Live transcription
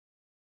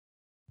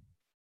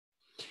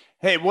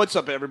Hey, what's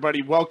up,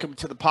 everybody? Welcome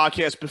to the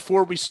podcast.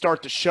 Before we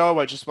start the show,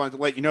 I just wanted to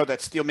let you know that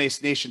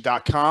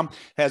SteelMaceNation.com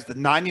has the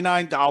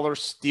 $99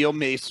 Steel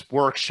Mace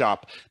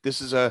Workshop.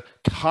 This is a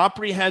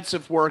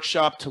comprehensive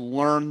workshop to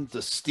learn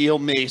the Steel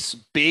Mace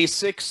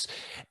basics.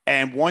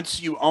 And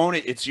once you own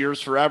it, it's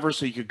yours forever.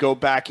 So you could go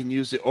back and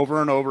use it over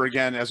and over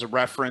again as a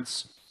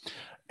reference.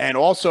 And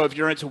also, if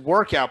you're into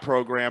workout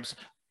programs,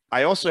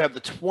 I also have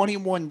the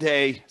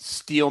 21-day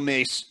Steel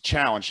Mace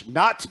Challenge,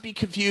 not to be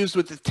confused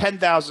with the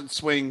 10,000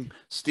 swing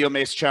Steel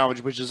Mace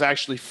Challenge, which is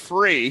actually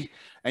free,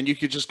 and you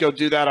could just go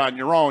do that on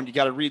your own. You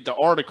got to read the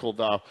article,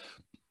 though.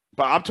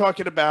 But I'm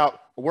talking about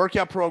a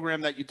workout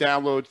program that you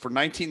download for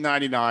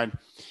 $19.99.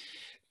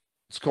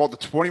 It's called the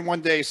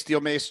 21-day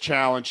Steel Mace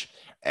Challenge.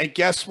 And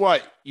guess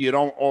what? You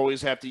don't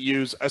always have to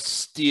use a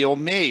steel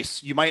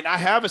mace. You might not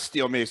have a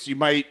steel mace. You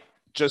might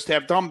just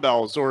have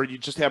dumbbells, or you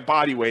just have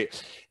body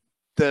weight.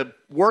 The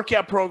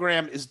workout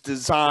program is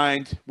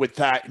designed with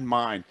that in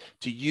mind,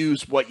 to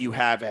use what you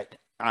have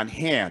on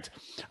hand.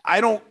 I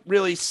don't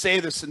really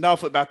say this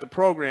enough about the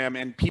program,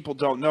 and people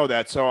don't know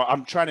that. So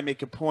I'm trying to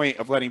make a point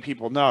of letting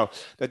people know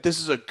that this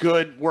is a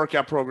good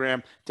workout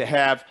program to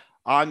have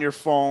on your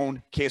phone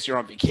in case you're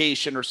on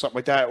vacation or something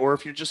like that, or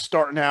if you're just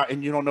starting out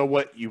and you don't know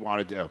what you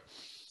want to do.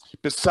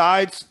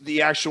 Besides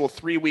the actual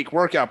 3-week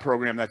workout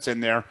program that's in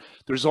there,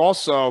 there's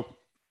also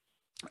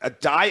a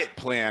diet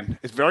plan.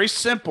 It's very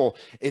simple.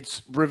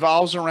 It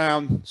revolves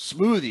around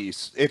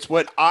smoothies. It's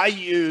what I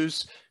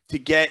use to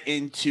get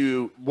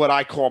into what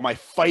I call my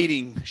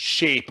fighting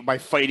shape, my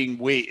fighting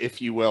weight,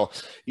 if you will.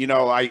 You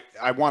know, I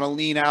want to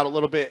lean out a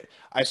little bit.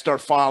 I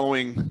start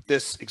following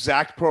this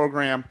exact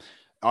program.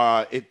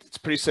 It's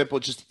pretty simple.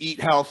 Just eat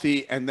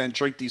healthy and then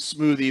drink these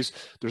smoothies.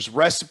 There's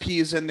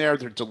recipes in there.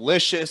 They're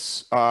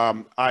delicious.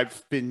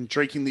 I've been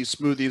drinking these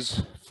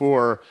smoothies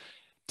for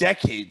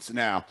decades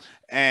now.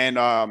 And,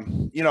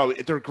 you know,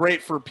 they're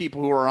great for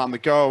people who are on the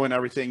go and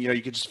everything. You know,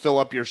 you can just fill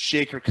up your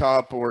shaker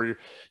cup or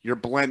your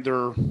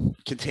blender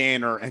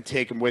container and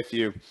take them with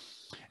you.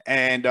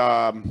 And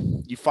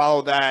you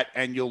follow that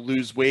and you'll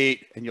lose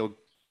weight and you'll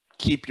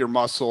keep your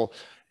muscle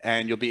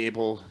and you'll be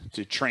able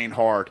to train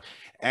hard.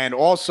 And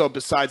also,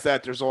 besides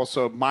that, there's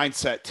also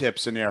mindset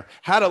tips in there.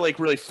 How to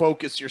really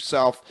focus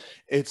yourself.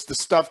 It's the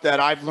stuff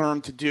that I've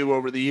learned to do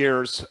over the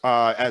years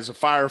as a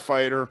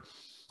firefighter.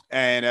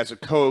 And as a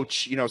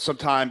coach, you know,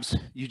 sometimes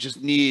you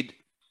just need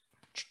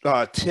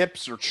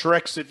tips or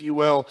tricks, if you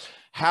will.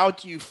 How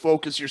do you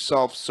focus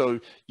yourself so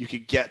you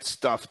can get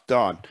stuff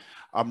done?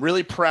 I'm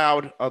really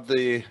proud of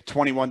the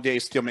 21-day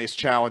Steel Mace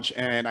Challenge,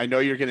 and I know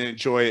you're going to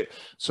enjoy it.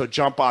 So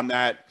jump on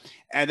that.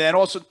 And then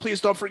also,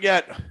 please don't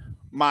forget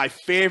my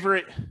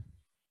favorite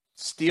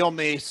Steel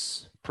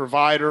Mace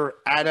provider,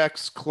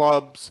 Adex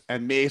Clubs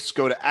and Mace.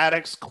 Go to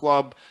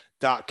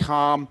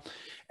adexclub.com.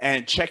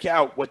 and check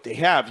out what they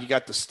have. You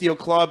got the steel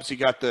clubs, you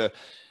got the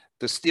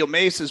steel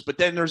maces, but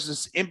then there's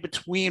this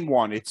in-between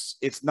one. It's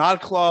not a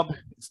club,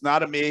 it's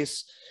not a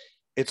mace.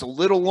 It's a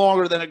little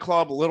longer than a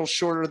club, a little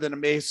shorter than a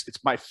mace.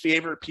 It's my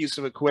favorite piece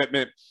of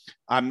equipment.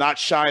 I'm not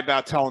shy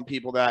about telling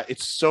people that.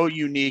 It's so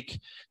unique.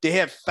 They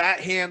have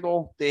fat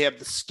handle, they have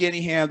the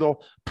skinny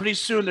handle. Pretty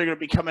soon they're going to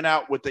be coming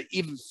out with the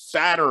even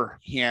fatter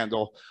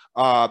handle.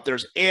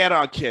 There's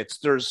add-on kits.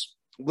 There's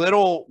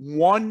little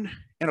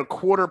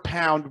 1.25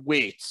 pound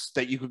weights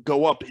that you could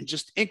go up in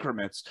just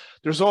increments.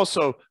 There's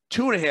also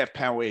 2.5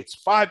 pound weights,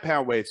 5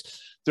 pound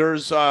weights.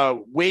 There's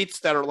weights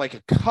that are like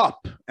a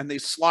cup and they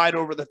slide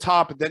over the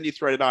top and then you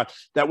thread it on.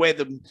 That way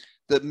the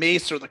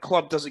mace or the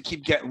club doesn't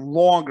keep getting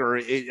longer.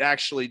 It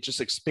actually just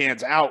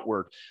expands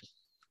outward.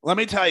 Let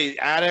me tell you,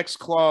 Adex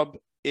Club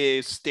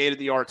is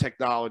state-of-the-art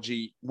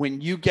technology.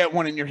 When you get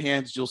one in your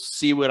hands, you'll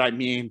see what I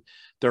mean.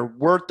 They're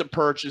worth the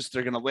purchase.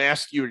 They're going to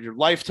last you your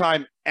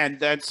lifetime and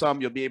then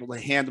some. You'll be able to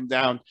hand them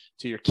down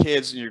to your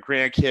kids and your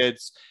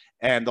grandkids,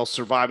 and they'll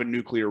survive a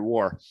nuclear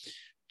war.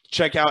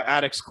 Check out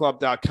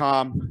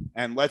adexclub.com,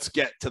 and let's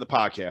get to the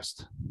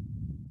podcast.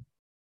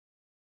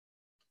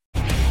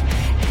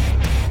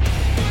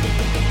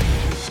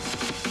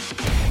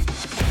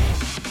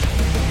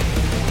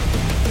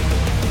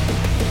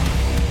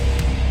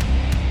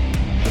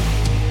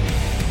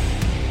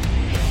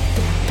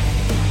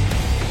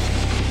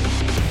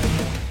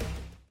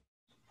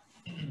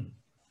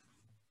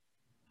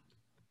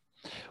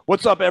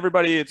 What's up,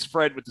 everybody? It's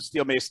Fred with the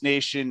Steel Mace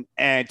Nation,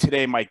 and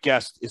today my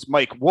guest is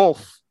Mike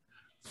Wolf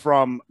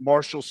from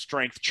Marshall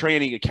Strength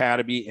Training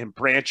Academy in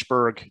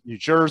Branchburg, New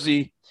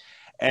Jersey.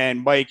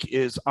 And Mike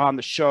is on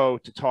the show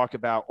to talk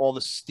about all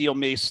the Steel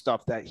Mace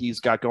stuff that he's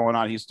got going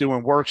on. He's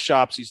doing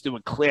workshops, he's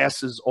doing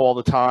classes all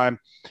the time.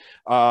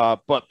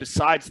 But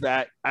besides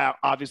that,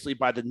 obviously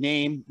by the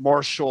name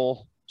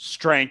Marshall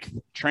Strength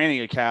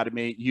Training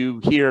Academy,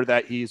 you hear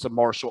that he's a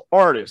martial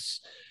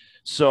artist.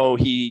 So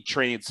he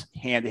trains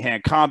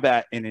hand-to-hand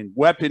combat and in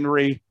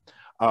weaponry.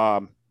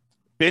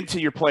 Been to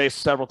your place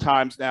several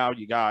times now.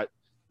 You got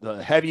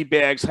the heavy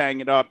bags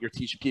hanging up. You're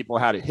teaching people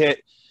how to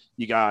hit.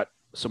 You got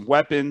some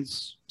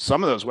weapons.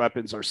 Some of those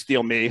weapons are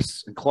steel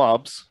mace and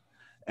clubs.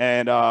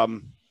 And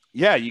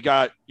yeah,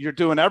 you're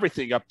doing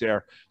everything up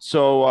there.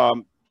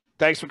 So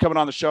Thanks for coming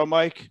on the show,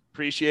 Mike.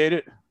 Appreciate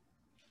it.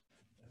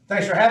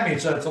 Thanks for having me.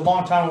 It's a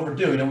long time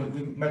overdue.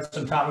 We met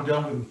some time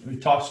ago. We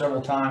talked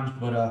several times,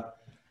 but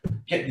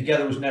getting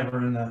together was never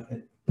in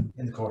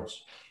the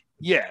cards.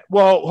 Yeah,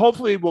 well,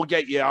 hopefully we'll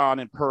get you on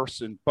in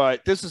person,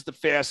 but this is the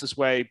fastest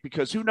way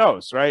because who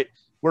knows, right?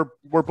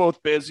 We're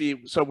both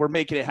busy, so we're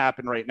making it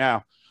happen right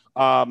now.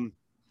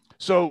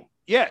 So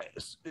yeah,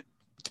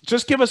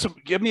 just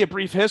give me a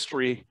brief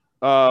history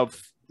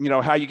of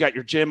how you got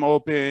your gym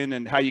open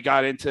and how you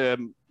got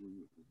into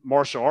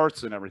martial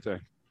arts and everything.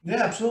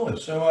 Yeah, absolutely.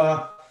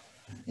 So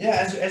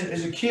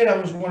as a kid, I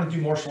always wanted to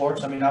do martial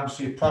arts. I mean,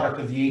 obviously a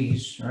product of the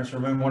 80s, right? So I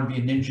remember wanting to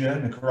be a ninja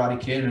and a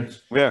karate kid, and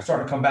it's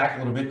starting to come back a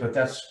little bit, but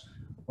that's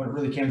when it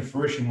really came to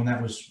fruition, when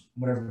that was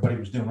what everybody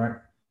was doing, right?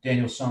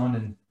 Daniel-san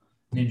and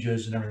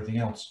ninjas and everything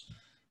else.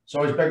 So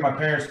I always begged my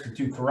parents to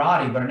do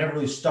karate, but I never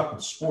really stuck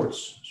with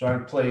sports. So I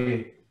would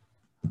play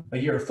a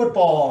year of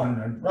football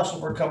and wrestled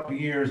for a couple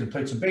of years and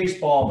played some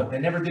baseball, but I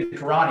never did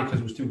karate because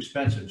it was too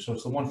expensive. So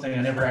it's the one thing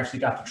I never actually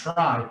got to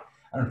try.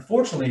 And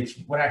unfortunately, it's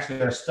what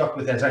actually I stuck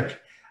with as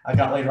I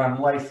got later on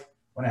in life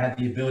when I had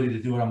the ability to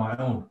do it on my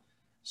own.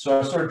 So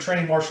I started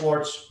training martial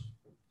arts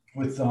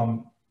with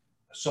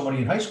somebody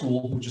in high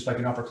school, just like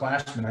an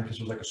upperclassman. I guess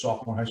it was like a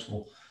sophomore in high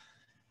school.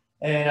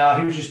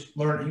 And he was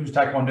a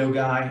Taekwondo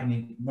guy, and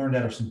he learned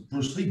out of some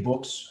Bruce Lee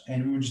books.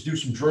 And we would just do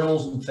some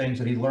drills and things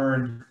that he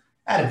learned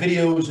out of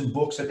videos and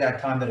books at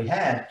that time that he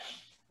had.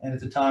 And at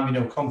the time,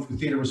 Kung Fu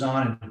Theater was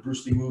on and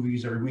Bruce Lee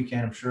movies every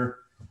weekend. I'm sure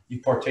you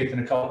partaked in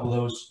a couple of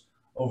those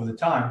over the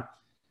time.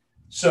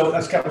 So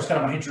was kind of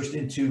my interest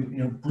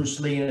into, Bruce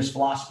Lee and his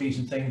philosophies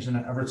and things. And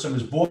I read some of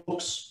his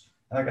books.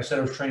 And like I said,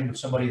 I was trained with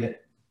somebody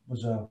that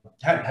was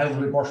had a little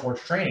bit of martial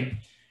arts training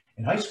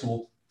in high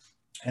school.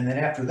 And then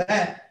after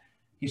that,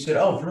 he said,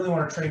 if you really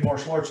want to train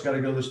martial arts, you got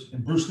to go this,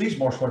 in Bruce Lee's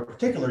martial art in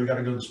particular, you got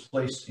to go to this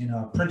place in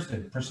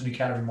Princeton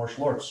Academy of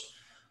Martial Arts,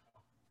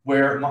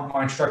 where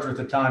my instructor at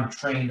the time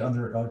trained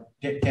under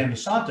Dan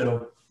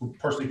DeSanto, who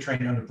personally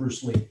trained under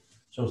Bruce Lee.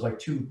 So it was like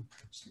two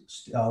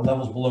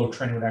levels below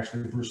training with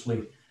actually Bruce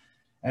Lee.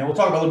 And we'll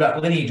talk a little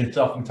about lineage and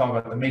stuff. We can talk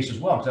about the mace as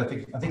well, because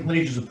I think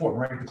lineage is important,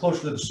 right? The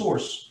closer to the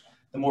source,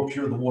 the more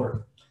pure the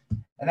water.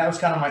 And that was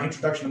kind of my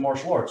introduction to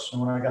martial arts.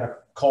 And when I got a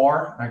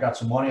car and I got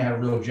some money, I had a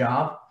real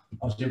job,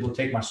 I was able to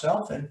take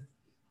myself, and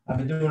I've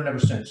been doing it ever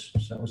since.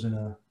 So that was in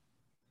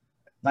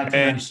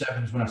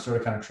 1997 is when I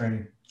started kind of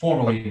training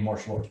formally in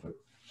martial arts. But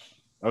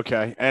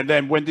okay. And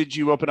then when did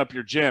you open up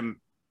your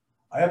gym?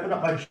 I opened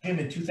up my gym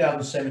in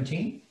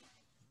 2017.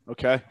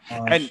 Okay.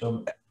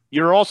 And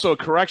you're also a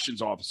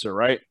corrections officer,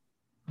 right?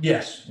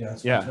 Yes.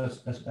 Yeah.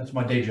 That's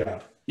my day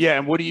job. Yeah.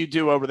 And what do you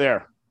do over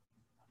there?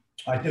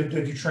 I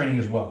do training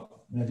as well.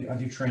 I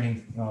do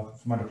training for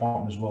my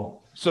department as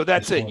well. So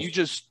that's it. You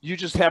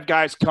just have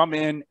guys come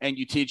in and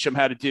you teach them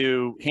how to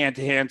do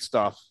hand-to-hand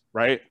stuff,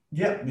 right?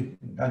 Yeah.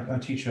 I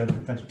teach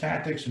defensive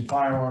tactics and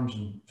firearms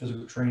and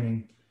physical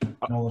training and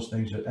all those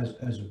things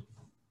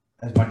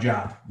as my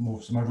job,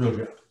 my real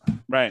job.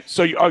 Right.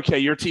 So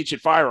you're teaching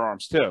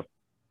firearms too.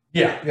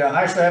 Yeah.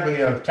 I actually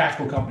have a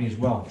tactical company as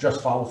well,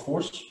 Just Follow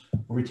Force,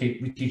 where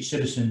we teach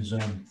citizens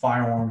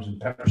firearms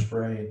and pepper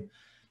spray and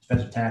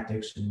defensive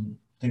tactics and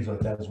things like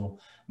that as well.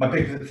 My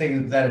big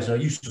thing that is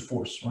use of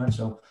force, right?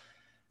 So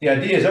the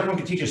idea is everyone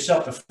can teach us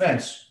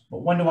self-defense,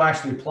 but when do I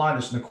actually apply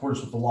this in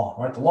accordance with the law,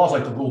 right? The law is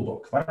like the rule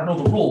book. If I don't know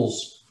the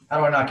rules, how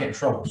do I not get in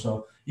trouble?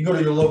 So you go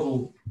to your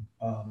local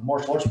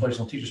martial arts place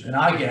and they'll teach us an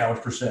eye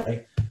gouge per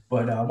se,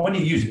 but when do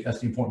you use it? That's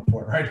the important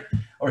part, right?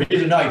 Or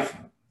here's a knife.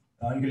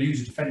 You're going to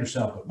use it to defend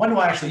yourself. But when do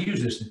I actually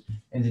use this?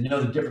 And to know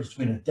the difference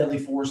between a deadly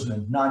force and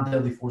a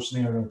non-deadly force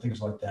scenario and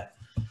things like that.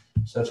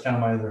 So that's kind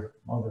of my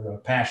other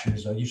passion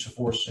is use of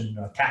force and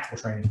tactical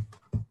training.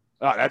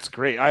 Oh, that's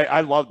great.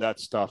 I love that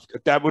stuff.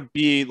 That would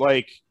be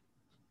like,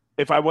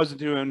 if I wasn't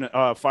doing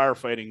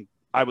firefighting,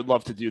 I would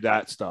love to do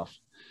that stuff.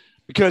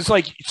 Because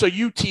so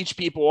you teach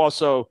people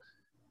also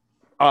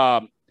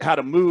how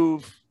to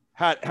move,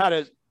 how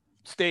to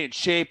stay in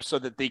shape so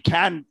that they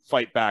can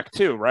fight back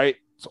too, right?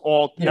 It's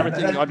all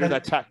everything under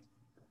that tech.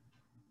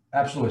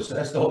 Absolutely. So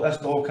that's the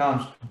whole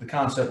the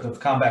concept of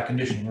combat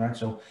conditioning, right?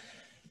 So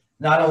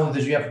not only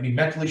does you have to be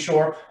mentally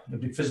sharp, you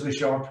have to be physically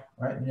sharp,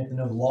 right? And you have to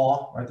know the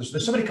law, right?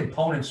 There's so many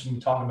components when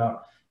we talk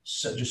about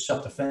just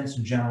self-defense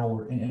in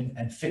general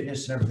and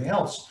fitness and everything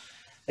else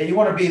that you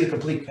want to be the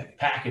complete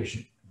package.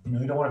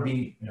 You don't want to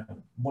be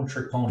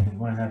one-trick pony. You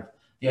want to have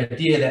the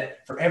idea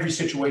that for every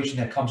situation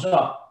that comes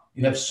up,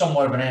 you have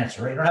somewhat of an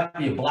answer, right? You don't have to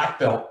be a black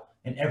belt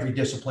in every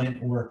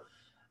discipline,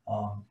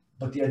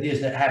 but the idea is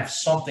to have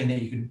something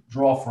that you can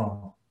draw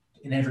from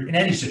in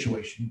any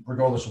situation,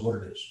 regardless of what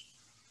it is.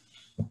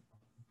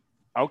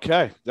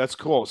 Okay, that's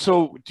cool.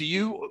 So do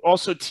you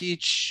also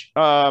teach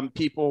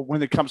people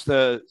when it comes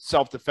to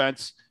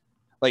self-defense,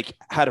 like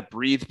how to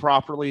breathe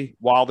properly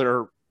while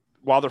they're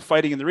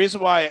fighting? And the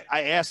reason why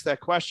I ask that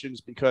question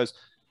is because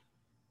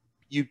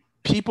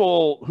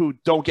people who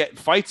don't get in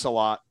fights a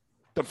lot,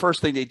 the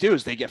first thing they do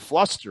is they get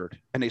flustered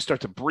and they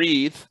start to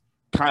breathe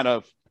kind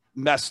of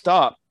messed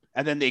up,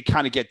 and then they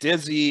kind of get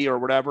dizzy or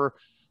whatever.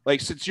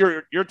 like since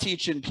you're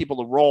teaching people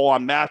to roll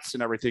on mats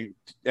and everything,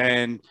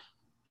 and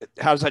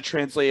how does that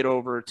translate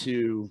over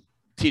to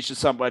teaching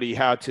somebody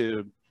how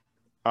to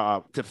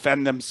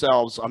defend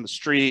themselves on the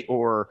street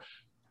or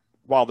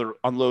while they're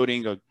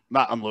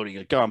not unloading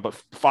a gun, but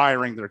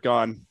firing their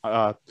gun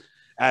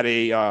at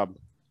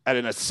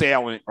an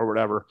assailant or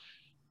whatever?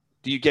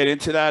 Do you get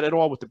into that at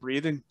all with the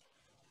breathing?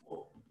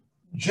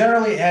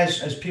 Generally,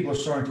 as people are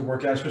starting to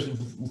work out, especially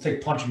we'll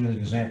take punching as an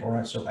example,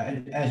 right? So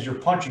as you're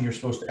punching, you're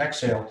supposed to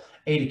exhale,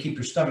 to keep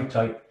your stomach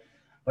tight,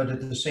 but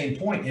at the same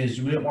point is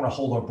we don't want to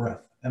hold our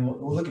breath. And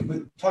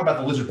we talk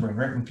about the lizard brain,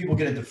 right? When people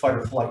get into fight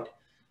or flight,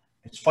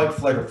 it's fight,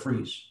 flight, or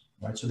freeze,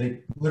 right? So they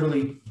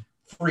literally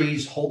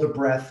freeze, hold their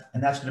breath,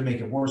 and that's going to make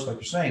it worse, like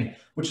you're saying,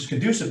 which is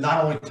conducive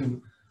not only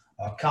to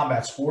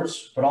combat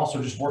sports, but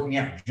also just working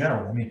out in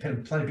general. I mean,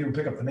 plenty of people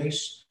pick up the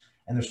mace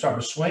and they're starting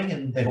to swing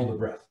and they hold their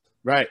breath.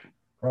 Right.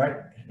 Right.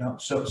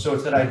 So it's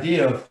that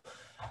idea of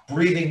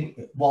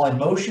breathing while in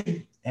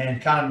motion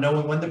and kind of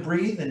knowing when to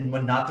breathe and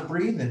when not to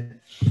breathe. And,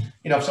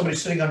 if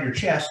somebody's sitting on your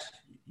chest,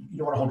 you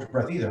don't want to hold your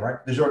breath either,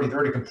 right? They're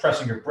already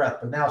compressing your breath,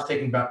 but now it's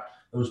taking about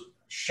those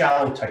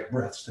shallow type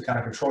breaths to kind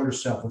of control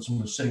yourself when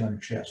someone's sitting on your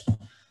chest.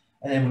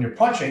 And then when you're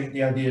punching,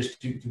 the idea is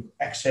to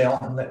exhale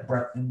and let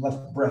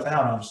the breath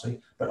out,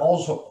 obviously, but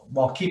also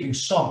while keeping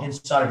some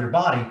inside of your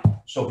body.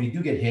 So if you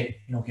do get hit,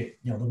 you don't get,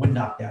 the wind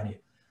knocked out of you.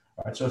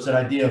 All right. So it's that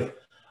idea of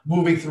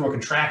moving through a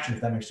contraction,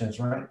 if that makes sense,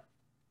 right?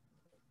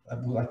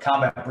 Like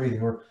combat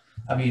breathing, or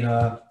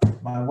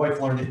my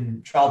wife learned it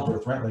in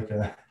childbirth, right? Like,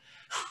 kind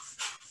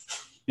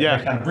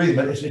of breathing,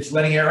 but it's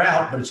letting air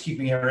out, but it's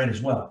keeping air in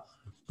as well.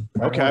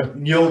 Right? Okay.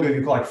 In yoga,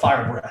 you call it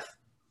fire breath,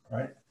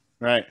 right?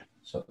 Right.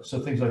 So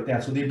things like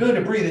that. So the ability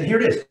to breathe, and here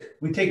it is.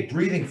 We take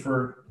breathing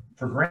for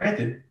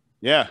granted.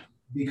 Yeah.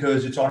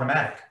 Because it's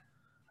automatic.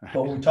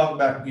 But when we talk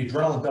about the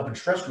adrenaline dump and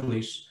stress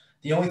release,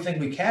 the only thing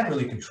we can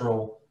really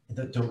control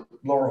to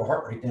lower our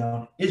heart rate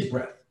down is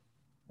breath,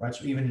 right?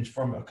 So even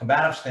from a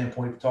combative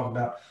standpoint, we talk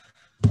about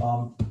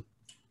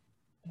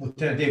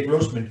Lieutenant Dave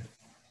Grossman,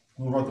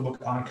 who wrote the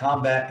book On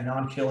Combat and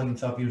On Killing and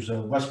stuff. He was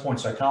a West Point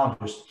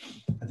psychologist.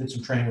 I did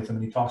some training with him,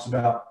 and he talks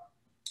about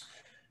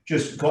he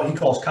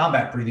calls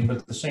combat breathing,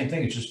 but the same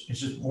thing. It's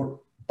just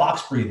more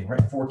box breathing,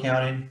 right? 4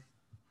 count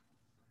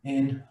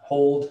in,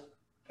 hold,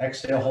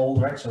 exhale,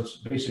 hold, right? So it's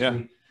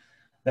basically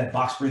that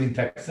box breathing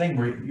type of thing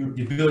where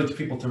the ability for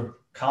people to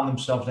calm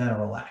themselves down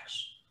and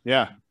relax.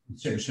 Yeah. In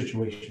certain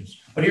situations.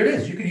 But here it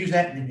is. You can use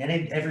that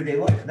in everyday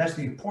life. And that's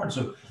the importance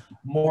of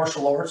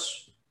martial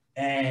arts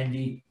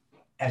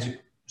as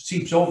it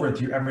seeps over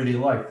into your everyday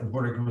life and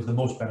where it was the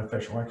most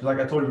beneficial, right? Because like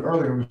I told you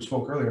earlier, we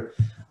spoke earlier,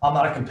 I'm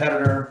not a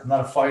competitor. I'm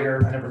not a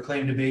fighter. I never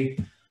claimed to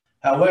be.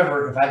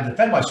 However, if I had to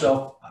defend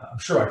myself, I'm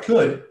sure I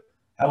could.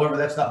 However,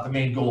 that's not the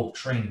main goal of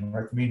training,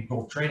 right? The main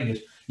goal of training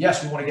is,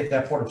 yes, we want to get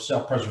that part of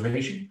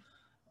self-preservation,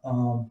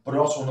 but I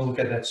also want to look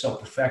at that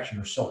self-perfection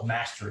or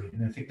self-mastery.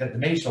 And I think that the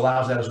mace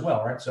allows that as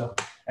well, right? So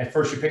at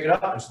first you pick it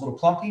up, it's a little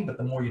clunky, but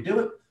the more you do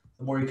it,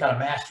 the more you kind of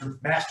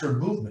master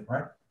movement,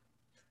 right?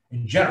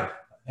 In general.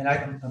 And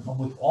I'm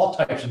with all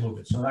types of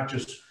movements. So not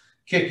just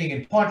kicking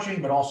and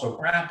punching, but also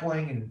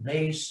grappling and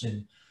mace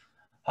and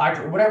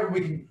hydro,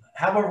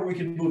 however we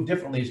can move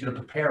differently is going to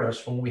prepare us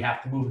for when we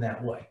have to move in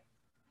that way,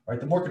 right?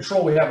 The more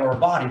control we have of our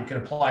body, we can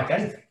apply to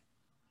anything,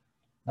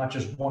 not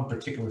just one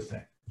particular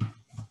thing.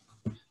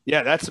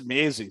 Yeah, that's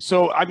amazing.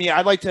 So,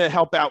 I'd like to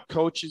help out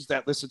coaches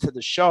that listen to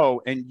the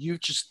show, and you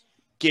just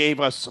gave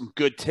us some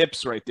good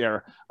tips right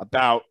there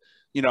about,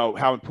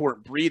 how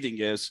important breathing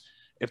is.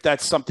 If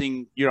that's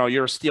something,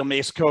 you're a steel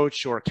mace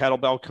coach or a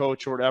kettlebell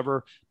coach or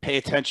whatever, pay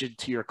attention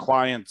to your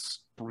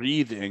clients'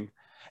 breathing.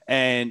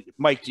 And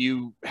Mike, do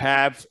you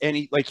have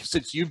any,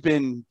 since you've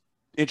been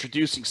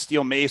introducing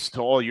steel mace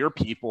to all your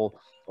people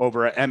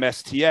over at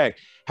MSTA,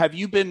 have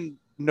you been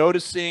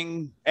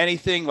noticing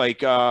anything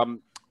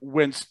can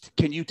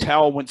you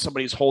tell when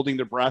somebody's holding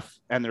their breath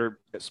and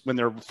when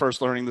they're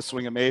first learning the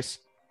swing of mace?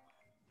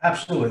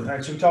 Absolutely. All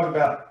right. So we talk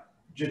about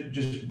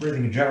just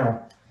breathing in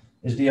general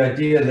is the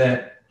idea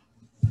that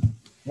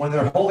when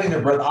they're holding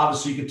their breath,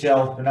 obviously you can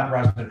tell they're not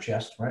rising their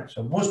chest, right?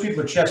 So most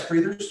people are chest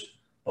breathers,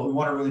 but we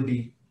want to really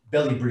be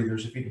belly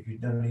breathers if you've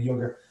done any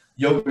yoga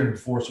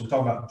before. So we're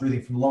talking about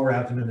breathing from the lower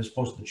abdomen as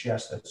opposed to the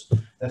chest.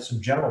 That's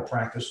some general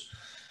practice.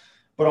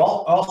 But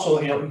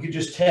also, you can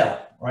just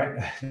tell, right?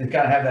 They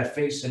kind of have that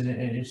face and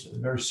it's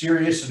very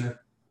serious and they're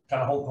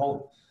kind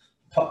of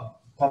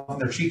puffing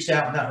their cheeks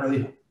out and not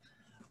really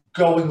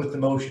going with the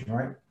motion,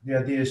 right? The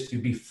idea is to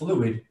be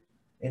fluid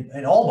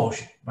in all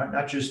motion, right?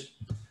 Not just,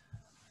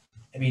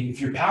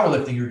 if you're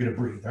powerlifting, you're going to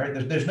breathe, right?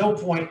 There's no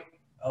point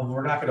of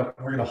we're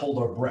going to hold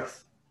our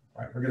breath,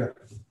 right? We're going to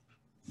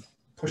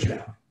push it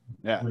out.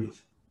 Yeah. Breathe.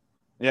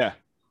 Yeah.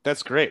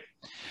 That's great.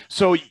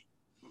 So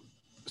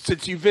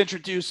since you've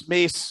introduced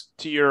mace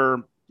to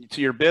your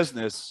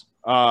business,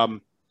 how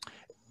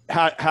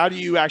do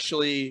you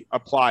actually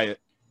apply it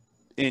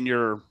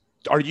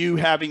are you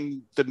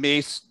having the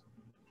mace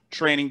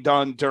training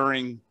done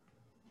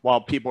while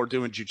people are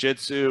doing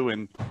jujitsu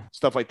and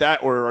stuff like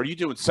that, or are you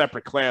doing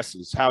separate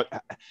classes? How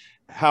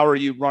are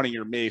you running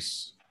your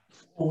mace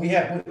Well, we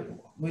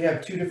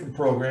have two different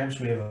programs.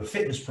 We have a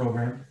fitness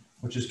program,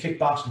 which is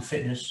kickboxing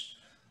fitness,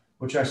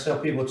 which I tell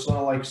people it's sort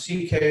of like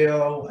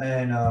CKO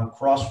and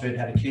CrossFit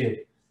had a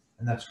kid,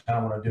 and that's kind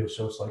of what I do.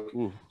 So it's like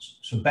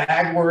some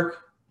bag work.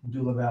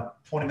 We'll do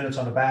about 20 minutes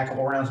on the back, a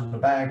couple rounds on the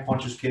bag,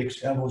 punches,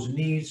 kicks, elbows, and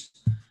knees,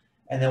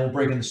 and then we'll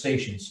break in the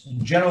stations.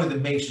 And generally, the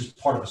mace is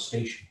part of a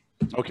station.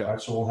 Okay.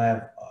 Right? So we'll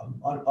have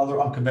other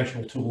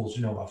unconventional tools.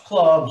 We'll have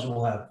clubs.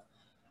 We'll have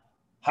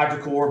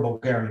hydrocore,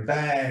 Bulgarian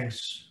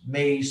bags,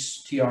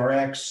 mace,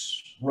 TRX,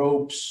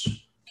 ropes,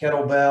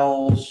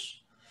 kettlebells,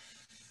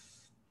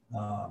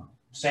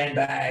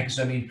 sandbags.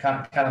 I mean,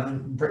 kind of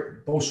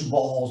Bosu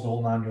balls, the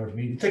whole 9 yards. I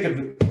mean, you think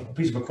of a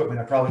piece of equipment,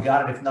 I probably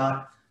got it. If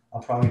not,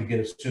 I'll probably get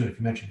it soon if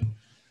you mention it.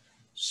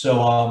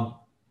 So,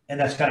 and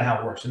that's kind of how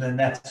it works. And then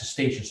that's a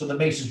station. So the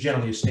mace is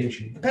generally a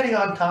station. Depending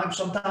on time,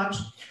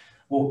 sometimes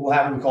we'll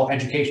have what we call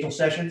educational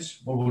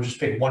sessions, where we'll just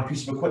pick one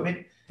piece of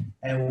equipment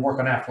and we'll work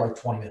on that for like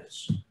 20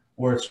 minutes,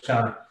 where it's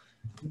kind of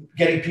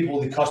getting people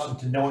accustomed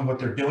to knowing what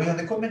they're doing on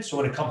the equipment. So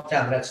when it comes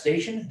down to that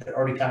station, they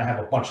already kind of have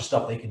a bunch of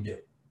stuff they can do.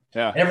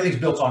 Yeah. And everything's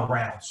built on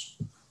rounds,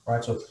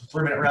 right? So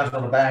 3-minute rounds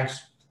on the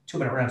bags,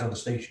 2-minute rounds on the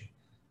station.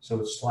 So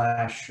it's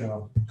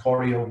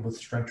cardio with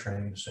strength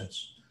training in a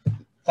sense.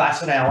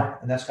 Class an hour,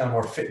 and that's kind of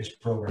our fitness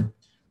program.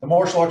 The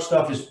martial arts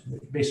stuff is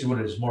basically what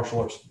it is.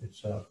 Martial arts.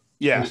 It's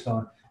based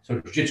on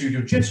jiu-jitsu,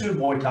 jiu-jitsu,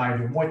 Muay Thai,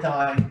 doing Muay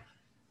Thai.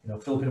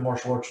 Filipino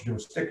martial arts, you're doing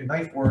stick and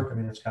knife work. I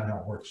mean, that's kind of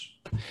how it works.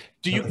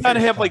 Do you kind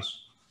of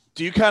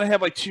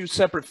have like two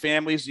separate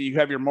families? Do you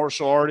have your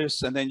martial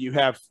artists, and then you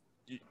have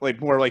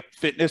like more like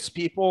fitness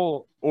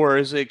people, or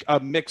is it a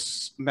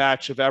mixed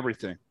match of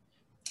everything?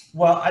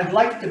 Well, I'd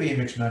like it to be a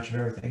mixed match of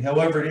everything.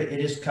 However, it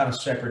is kind of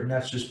separate, and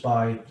that's just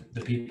by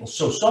the people.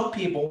 So some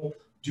people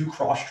do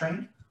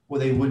cross-train where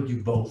they would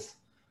do both,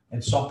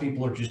 and some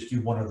people are just do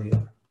one or the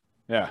other.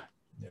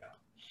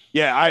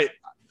 Yeah.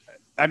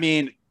 I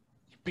mean,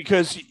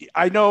 because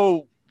I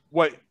know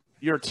what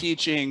you're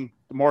teaching,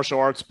 the martial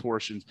arts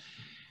portions,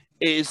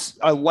 is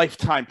a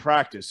lifetime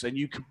practice, and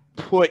you can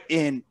put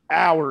in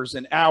hours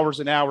and hours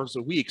and hours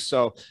a week.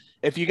 So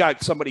if you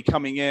got somebody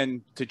coming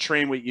in to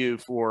train with you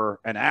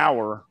for an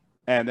hour,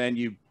 and then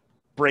you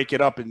break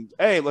it up and,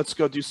 hey, let's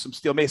go do some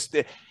steel mace,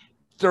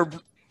 they're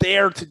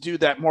there to do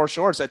that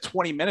martial arts. That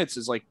 20 minutes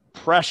is like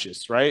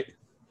precious, right?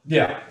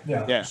 Yeah.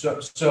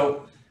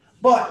 So,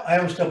 but I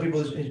always tell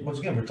people, once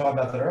again, we were talking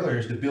about that earlier,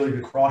 is the ability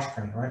to cross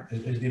train, right?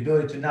 Is the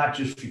ability to not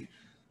just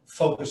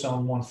focus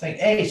on one thing.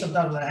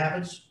 Sometimes when that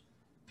happens,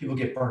 people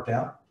get burnt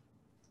out.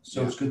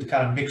 So it's good to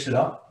kind of mix it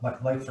up.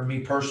 Like for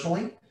me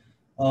personally,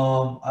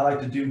 I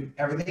like to do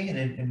everything,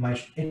 and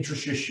my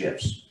interest just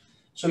shifts.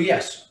 So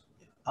yes,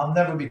 I'll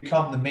never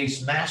become the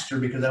mace master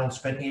because I don't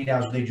spend 8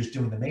 hours a day just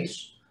doing the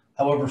mace.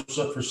 However,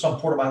 for some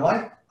part of my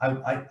life,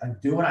 I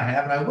do, and I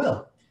have, and I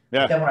will.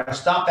 Yeah. Then when I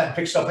stop that and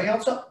pick something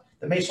else up,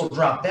 the mace will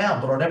drop down,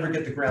 but I'll never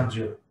get to ground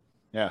zero.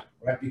 Yeah.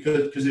 Right?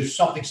 Because there's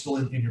something still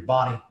in your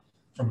body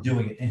from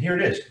doing it. And here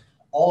it is.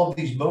 All of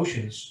these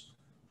motions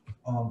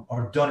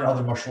are done in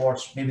other martial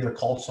arts. Maybe they're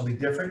called something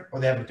different, or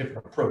they have a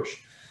different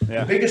approach.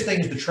 Yeah. The biggest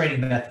thing is the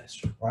training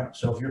methods, right?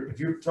 So if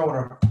you're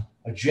throwing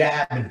a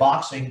jab in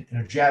boxing,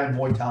 and a jab in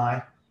Muay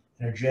Thai,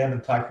 and a jab in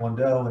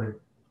Taekwondo, and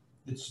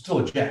it's still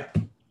a jab,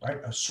 right?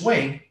 A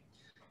swing,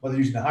 whether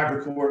you're using the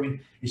hydrocore,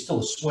 it's still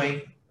a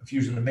swing. If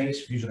you're using a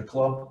mace, if you're using a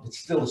club, it's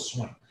still a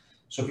swing.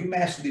 So if you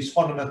master these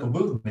fundamental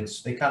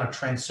movements, they kind of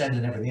transcend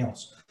in everything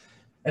else.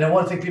 And then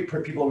one thing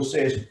people always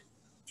say is,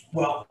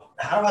 well,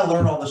 how do I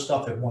learn all this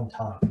stuff at one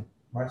time,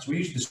 right? So we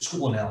use the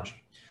school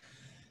analogy.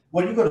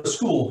 When you go to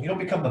school, you don't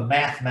become the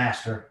math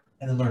master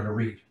and then learn to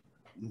read.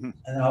 Mm-hmm.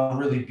 And then I'll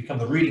really become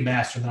the reading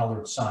master, and then I'll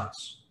learn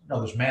science. No,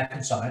 there's math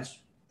and science.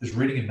 There's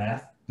reading and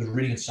math. There's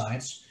reading and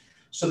science.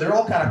 So they're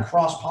all kind of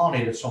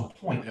cross-pollinated at some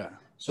point. Yeah.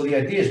 So the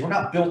idea is we're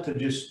not built to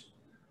just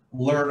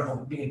learn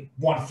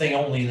one thing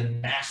only and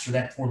then master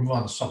that before we move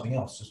on to something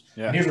else.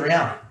 Yeah. And here's the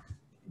reality.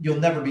 You'll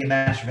never be a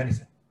master of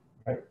anything,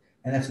 right?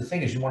 And that's the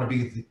thing, is you want to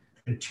be the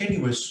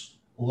continuous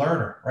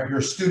learner, right? You're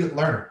a student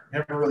learner,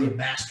 never really a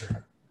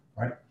master,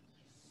 right?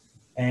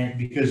 And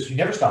because you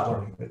never stop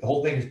learning. The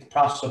whole thing is the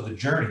process of the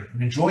journey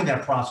and enjoying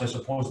that process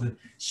opposed to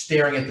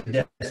staring at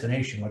the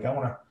destination. Like, I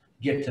want to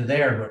get to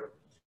there, but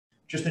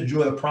just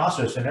enjoy the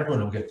process and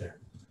everyone will get there.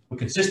 With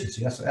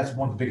consistency, that's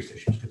one of the biggest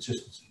issues,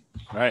 consistency.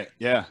 Right,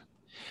 yeah.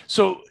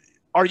 So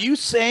are you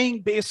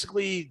saying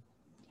basically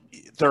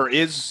there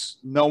is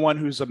no one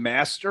who's a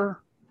master?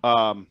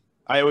 I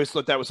always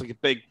thought that was like a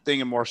big thing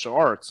in martial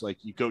arts.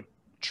 Like, you go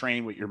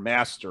train with your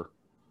master.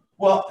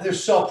 Well,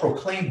 there's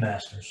self-proclaimed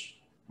masters.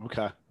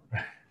 Okay.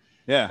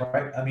 Yeah.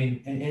 Right. I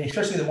mean, and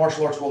especially in the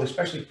martial arts world,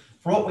 especially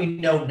from what we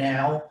know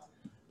now,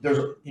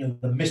 there's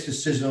the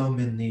mysticism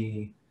and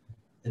the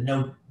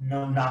no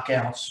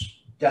knockouts,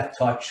 death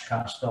touch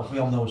kind of stuff. We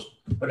all know,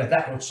 but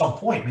at some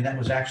point, that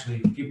was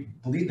actually, people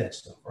believe that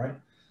stuff, right?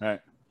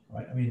 Right.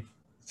 Right. I mean,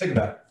 think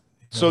about it.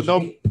 So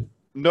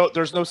No,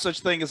 there's no such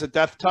thing as a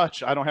death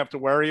touch. I don't have to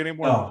worry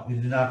anymore. No, you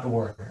do not have to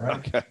worry, right?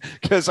 Okay,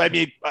 because I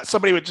mean,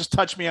 somebody would just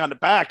touch me on the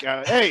back.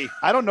 Hey,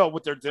 I don't know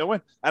what they're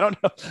doing. I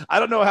don't know. I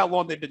don't know how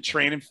long they've been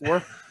training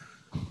for.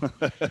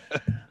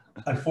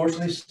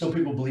 Unfortunately,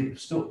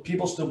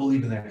 people still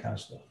believe in that kind of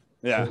stuff.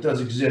 Yeah, so it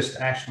does exist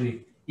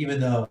actually, even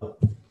though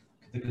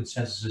the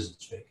consensus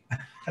isn't fake.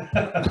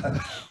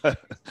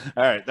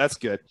 All right, that's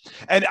good.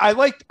 And I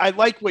like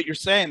what you're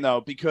saying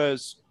though,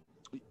 because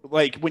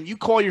like when you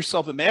call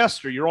yourself a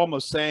master, you're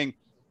almost saying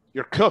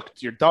you're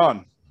cooked, you're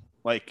done.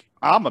 Like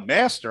I'm a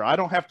master, I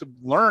don't have to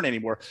learn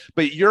anymore.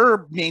 But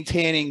you're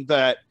maintaining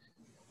that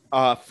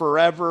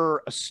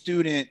forever a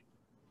student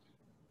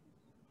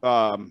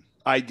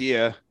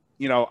idea.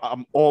 You know,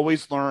 I'm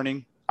always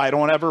learning. I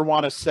don't ever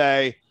want to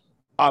say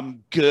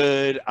I'm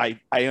good. I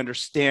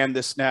understand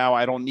this now.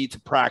 I don't need to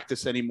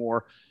practice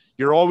anymore.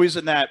 You're always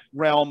in that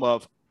realm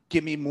of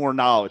give me more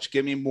knowledge,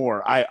 give me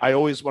more. I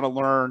always want to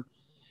learn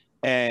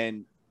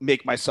and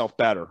make myself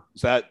better.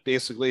 Is that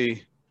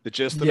basically the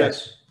gist of it?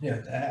 Yes.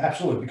 Yeah,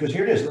 absolutely. Because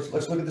here it is.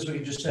 Let's look at this, what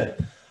you just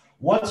said.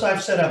 Once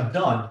I've said I'm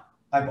done,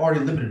 I've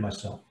already limited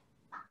myself.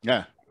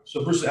 Yeah.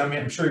 So Bruce, I mean,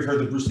 I'm sure you've heard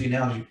the Bruce Lee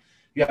analogy.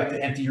 You have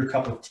to empty your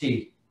cup of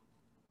tea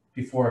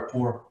before I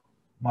pour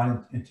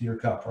mine into your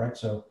cup, right?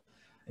 So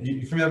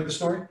you familiar with the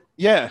story?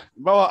 Yeah.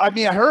 Well, I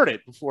mean, I heard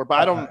it before, but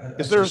I don't,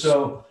 is there...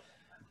 So,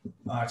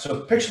 all right.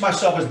 So picture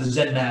myself as the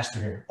Zen master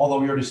here, although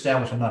we already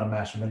established I'm not a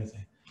master of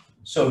anything.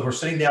 So we're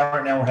sitting down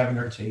right now, we're having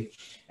our tea,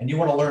 and you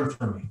want to learn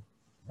from me,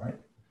 right?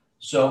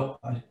 So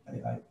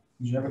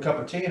you have a cup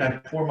of tea, and I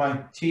pour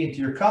my tea into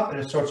your cup, and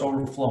it starts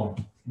overflowing.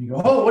 And you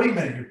go, oh, what do you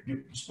mean?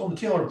 You're spilling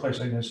the tea all over the place.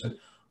 Like I said,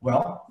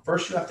 well,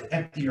 first you have to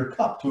empty your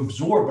cup to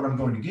absorb what I'm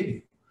going to give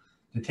you.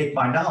 To take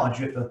my knowledge,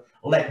 you have to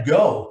let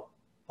go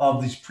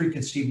of these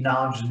preconceived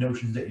knowledge and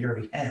notions that you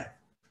already have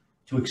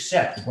to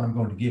accept what I'm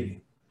going to give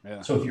you.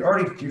 Yeah. So if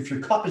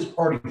your cup is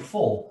already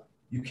full,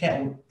 you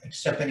can't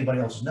accept anybody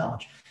else's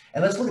knowledge.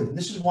 And let's look at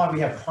this. Is why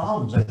we have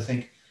problems, I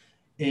think,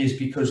 is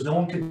because no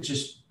one can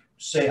just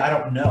say, I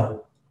don't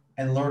know,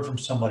 and learn from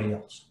somebody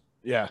else.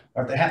 Yeah.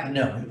 Or they have to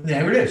know.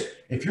 There it is.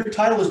 If your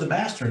title is the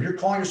master and you're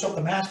calling yourself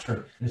the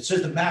master and it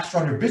says the master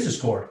on your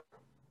business card,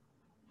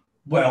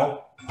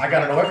 well, I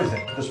got to know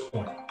everything at this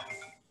point.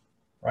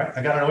 Right?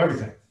 I got to know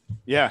everything.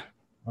 Yeah.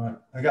 All right.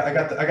 I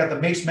got the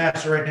Mace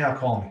Master right now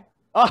calling me.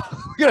 Oh,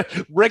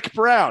 Rick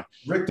Brown.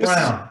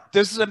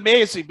 This is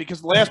amazing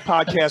because the last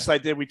podcast I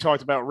did, we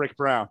talked about Rick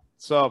Brown.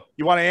 So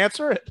you want to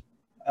answer it?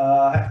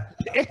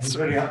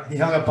 He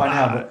hung up by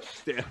now,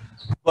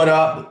 but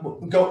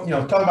go,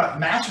 talk about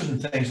masters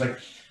and things like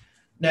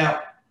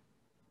now.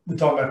 We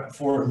talk about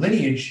for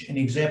lineage and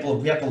the example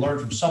of we have to learn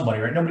from somebody,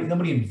 right?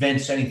 Nobody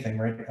invents anything,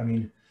 right? I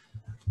mean,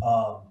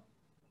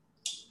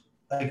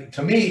 like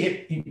to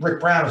me, Rick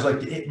Brown is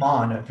like the Ip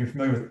Man. If you're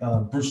familiar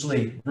with Bruce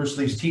Lee, Bruce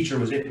Lee's teacher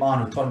was Ip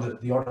Man, who taught him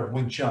the art of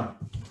Wing Chun.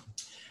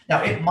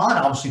 Now, Ip Man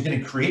obviously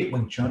didn't create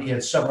Wing Chun; he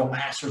had several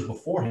masters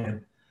before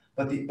him.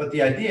 But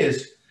the idea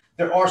is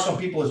there are some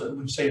people, as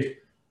we say,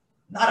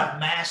 not a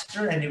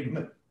master,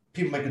 and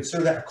people may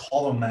consider that or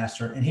call them a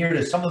master. And here it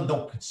is: some of them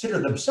don't consider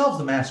themselves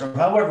the master.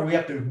 However, we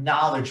have to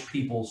acknowledge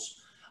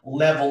people's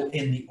level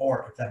in the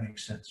art, if that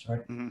makes sense,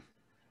 right? Mm-hmm.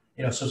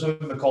 So some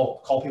people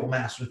call people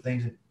masters of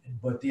things,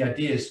 but the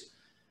idea is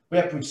we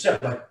have to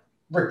accept, like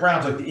Rick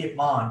Brown's like the Ip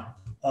Man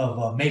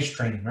of mace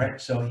training,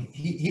 right? So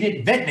he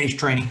didn't invent mace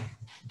training,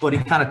 but he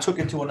kind of took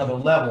it to another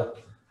level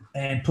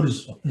and put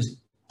his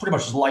pretty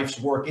much his life's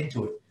work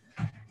into it.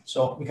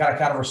 So we gotta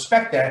kind of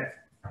respect that,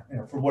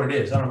 for what it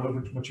is. I don't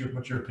know what's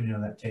your opinion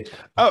on that, Tate.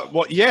 Oh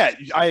well, yeah,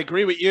 I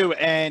agree with you.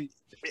 And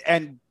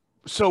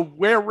so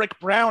where Rick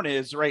Brown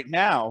is right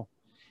now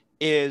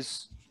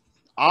is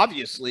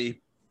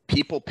obviously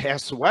people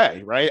pass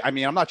away, right? I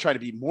mean, I'm not trying to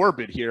be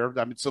morbid here.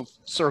 I mean, it's a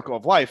circle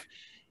of life.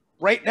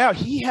 Right now,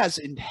 he has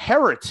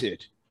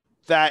inherited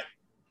that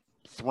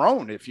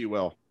throne, if you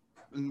will.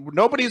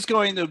 Nobody's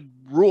going to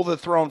rule the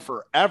throne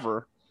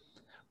forever.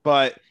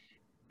 But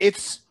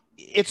it's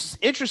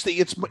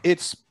interesting.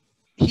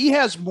 He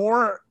has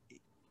more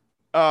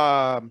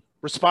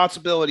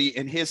responsibility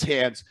in his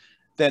hands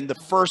than the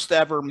first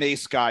ever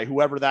mace guy,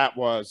 whoever that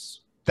was,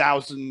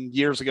 2,000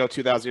 years ago,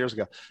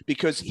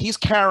 because he's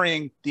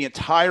carrying the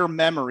entire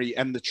memory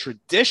and the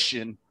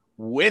tradition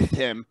with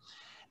him,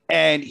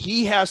 and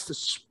he has to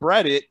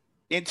spread it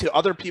into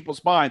other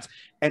people's minds.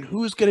 And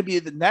who's going to be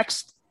the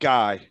next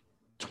guy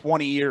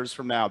 20 years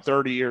from now,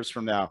 30 years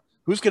from now?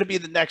 Who's going to be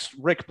the next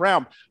Rick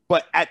Brown,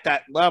 but at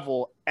that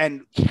level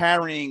and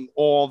carrying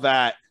all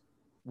that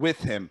with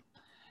him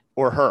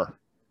or her?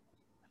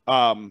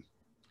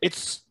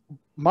 It's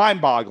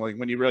mind-boggling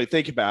when you really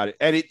think about it.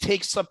 And it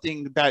takes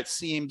something that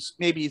seems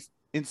maybe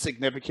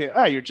insignificant.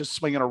 Oh, you're just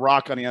swinging a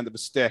rock on the end of a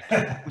stick.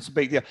 It's a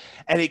big deal.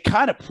 And it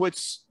kind of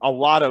puts a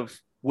lot of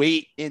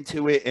weight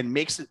into it and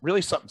makes it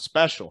really something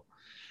special.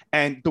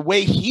 And the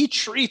way he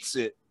treats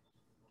it,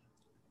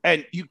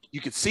 and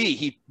you can see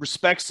he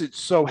respects it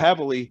so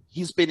heavily.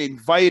 He's been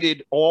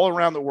invited all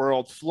around the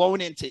world,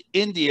 flown into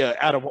India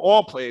out of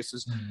all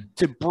places,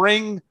 to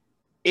bring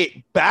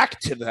it back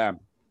to them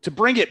to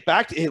bring it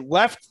back, it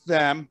left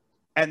them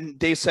and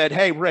they said,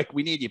 hey, Rick,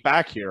 we need you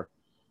back here.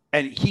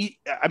 And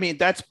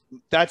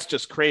that's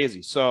just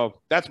crazy.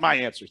 So that's my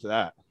answer to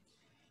that.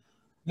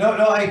 No,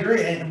 I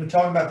agree. And we're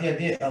talking about the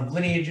idea of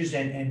lineages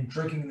and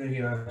drinking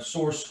the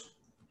source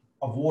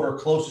of water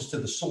closest to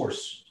the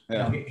source.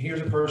 Yeah.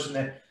 Here's a person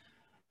that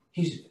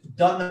he's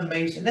done the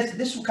mace, and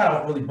this is kind of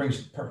what really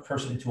brings a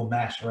person into a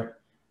master, right?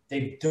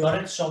 They've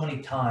done it so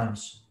many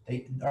times.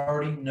 They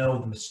already know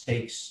the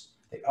mistakes.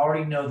 They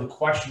already know the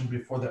questions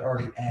before they're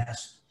already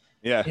asked.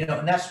 Yeah.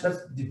 And that's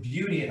the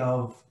beauty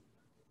of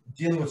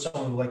dealing with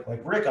someone like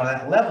Rick on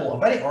that level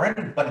of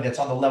anybody that's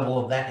on the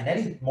level of that in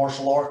any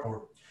martial art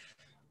or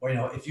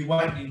if you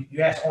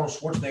ask Arnold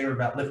Schwarzenegger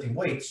about lifting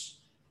weights,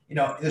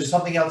 there's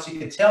something else he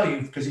could tell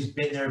you because he's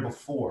been there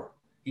before.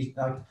 He's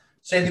like,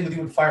 same thing with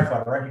you with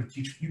firefighter, right?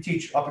 You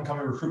teach up and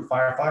coming recruit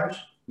firefighters.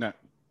 No.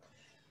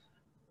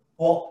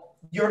 Well,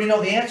 you already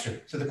know the answer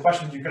to the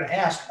question you're going to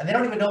ask, and they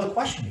don't even know the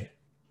question yet.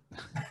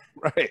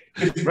 Right.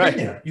 Because you've been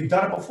there, you've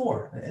done it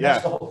before. And yeah.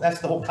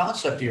 That's the whole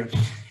concept here.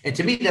 And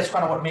to me, that's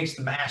kind of what makes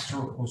the master,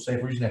 we'll say,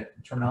 if we're using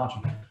that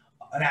terminology,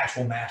 an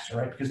actual master,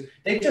 right? Because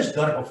they've just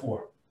done it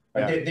before.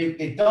 Right? Yeah.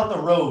 They've done the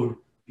road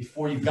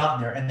before you've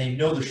gotten there, and they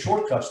know the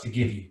shortcuts to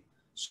give you.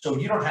 So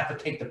you don't have to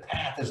take the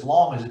path as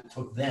long as it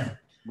took them.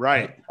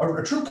 Right.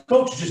 A true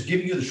coach is just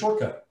giving you the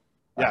shortcut.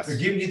 Yes. They're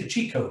giving you the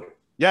cheat code.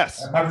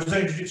 Yes. My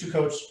Brazilian Jiu-Jitsu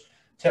coach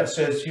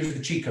says, here's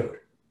the cheat code,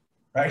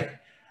 right?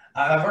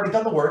 I've already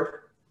done the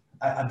work.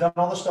 I've done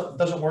all the stuff that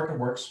doesn't work and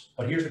works,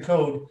 but here's the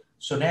code.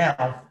 So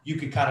now you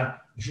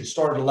should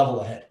start at a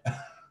level ahead.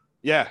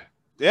 Yeah.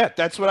 Yeah.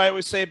 That's what I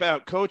always say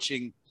about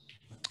coaching.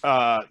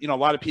 A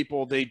lot of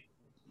people, they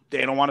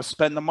don't want to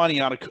spend the money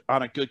on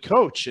a good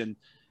coach. And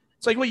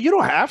it's like, well, you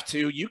don't have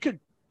to. You could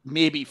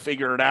maybe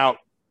figure it out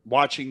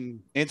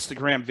watching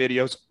Instagram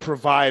videos,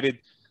 provided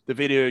the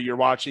video you're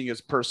watching is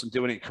a person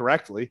doing it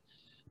correctly.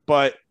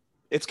 But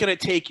it's going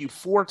to take you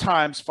 4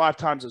 times, 5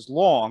 times as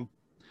long,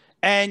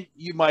 and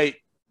you might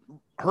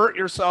hurt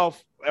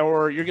yourself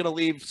or you're going to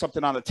leave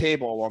something on the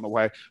table along the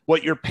way.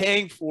 What you're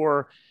paying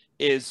for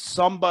is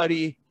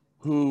somebody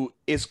who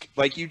is,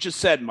 like you just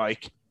said,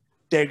 Mike,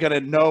 they're going to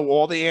know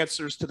all the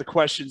answers to the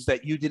questions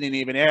that you didn't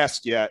even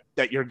ask yet,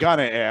 that you're going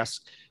to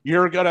ask.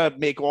 You're going to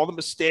make all the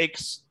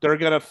mistakes. They're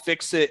going to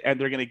fix it, and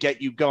they're going to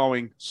get you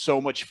going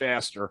so much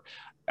faster.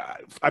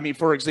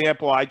 For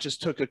example, I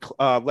just took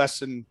a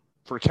lesson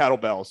for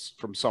kettlebells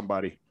from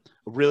somebody,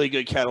 a really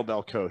good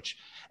kettlebell coach.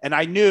 And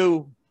I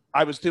knew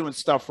I was doing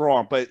stuff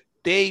wrong, but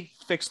they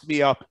fixed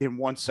me up in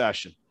one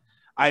session.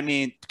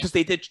 Because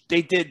they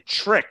did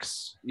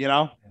tricks,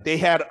 they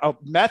had a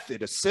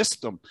method, a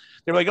system.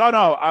 They're like, oh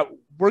no,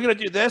 we're going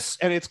to do this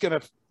and it's going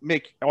to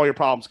make all your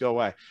problems go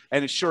away.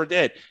 And it sure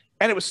did.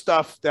 And it was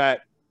stuff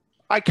that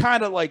I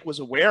kind of was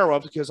aware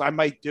of because I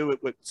might do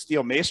it with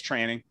steel mace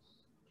training,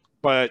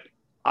 but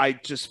I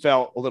just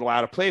felt a little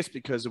out of place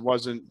because it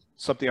wasn't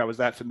something I was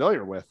that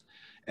familiar with.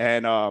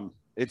 And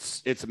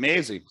it's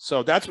amazing.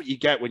 So that's what you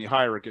get when you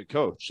hire a good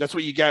coach. That's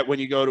what you get when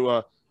you go to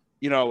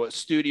a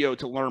studio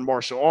to learn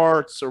martial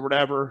arts or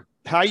whatever.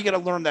 How are you going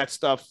to learn that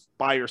stuff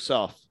by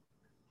yourself?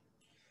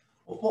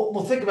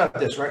 Well, think about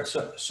this, right?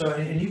 So,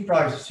 and you've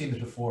probably seen this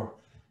before,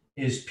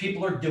 is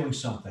people are doing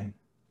something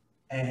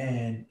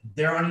and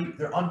they're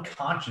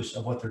unconscious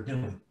of what they're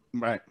doing.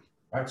 Right.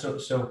 Right.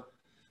 So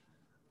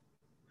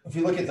if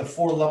you look at the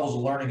 4 levels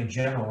of learning in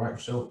general, right?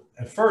 So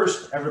at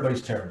first,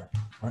 everybody's terrible,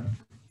 right?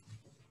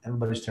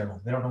 Everybody's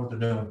terrible. They don't know what they're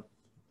doing.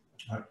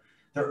 Right?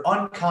 They're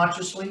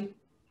unconsciously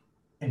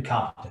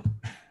incompetent.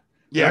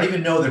 Yeah. They don't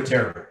even know they're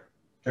terrible.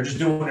 They're just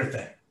doing their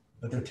thing,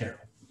 but they're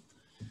terrible.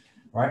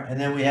 Right? And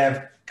then we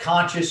have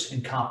conscious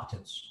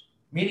incompetence,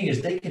 meaning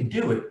is they can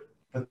do it,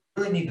 but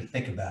they really need to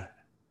think about it.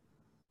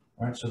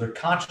 Right? So they're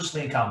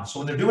consciously incompetent. So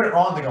when they're doing it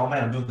wrong, they go, oh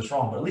man, I'm doing this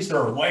wrong, but at least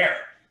they're aware.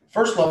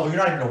 First level, you're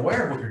not even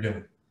aware of what you're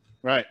doing.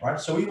 Right. Right.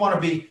 So we want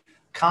to be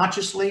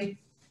consciously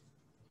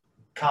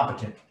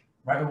competent.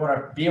 Right. We want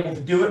to be able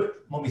to do it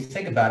when we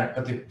think about it.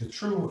 But the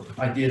true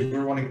idea is we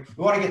want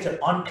to get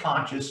to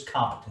unconscious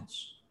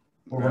competence,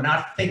 where we're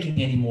not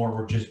thinking anymore.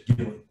 We're just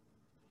doing.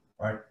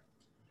 Right.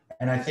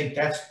 And I think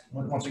that's,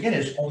 once again,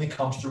 is only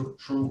comes through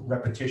true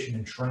repetition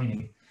and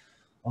training,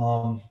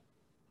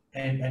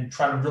 and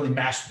trying to really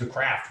master the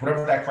craft,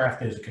 whatever that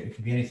craft is. It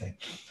can be anything.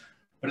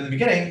 But in the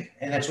beginning,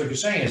 and that's what you're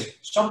saying, is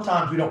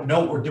sometimes we don't know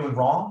what we're doing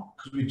wrong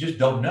because we just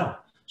don't know.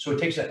 So it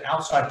takes an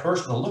outside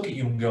person to look at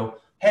you and go,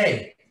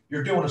 hey,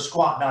 you're doing a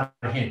squat, not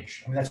a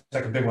hinge. That's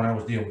like a big one I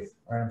always deal with.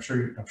 Right? I'm sure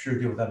you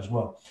deal with that as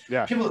well.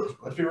 Yeah. People,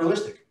 let's be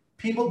realistic.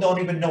 People don't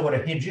even know what a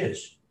hinge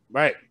is.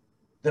 Right.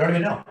 They don't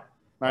even know.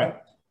 Right.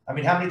 How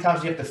many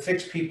times do you have to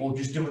fix people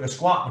just doing a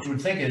squat? What you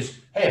would think is,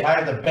 hey, if I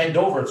had to bend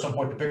over at some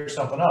point to pick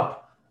something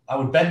up, I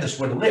would bend this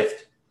way to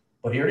lift.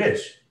 But here it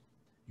is.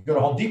 You go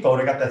to Home Depot,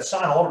 they got that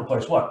sign all over the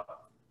place. What?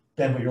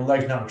 Bend with your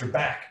legs, not with your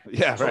back.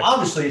 Yeah. So right.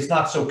 obviously it's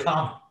not so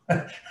common.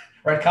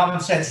 Right? Common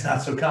sense is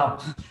not so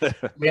common.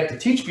 We have to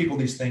teach people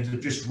these things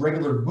of just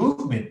regular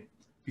movement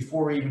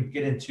before we even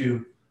get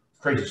into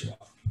crazy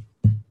stuff.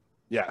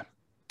 Yeah.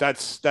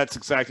 That's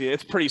exactly it.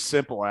 It's pretty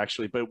simple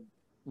actually, but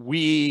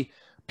we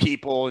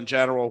people in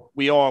general,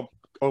 we all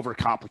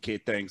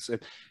overcomplicate things.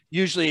 And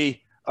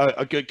usually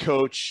a good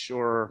coach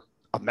or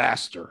a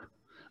master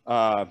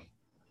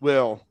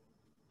will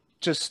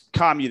just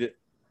calm you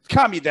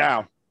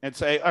down and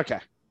say, okay,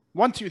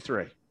 1, 2,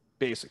 3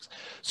 basics.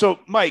 So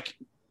Mike,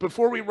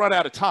 before we run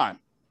out of time,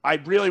 I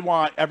really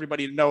want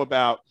everybody to know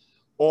about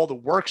all the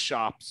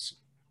workshops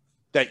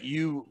that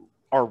you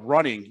are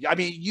running. I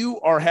mean, you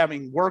are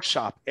having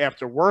workshop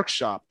after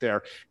workshop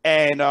there.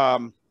 And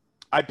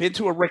I've been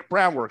to a Rick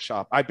Brown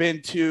workshop. I've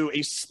been to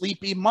a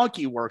Sleepy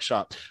Monkey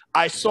workshop.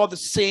 I saw the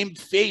same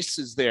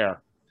faces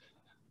there.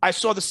 I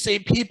saw the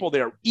same people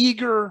there,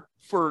 eager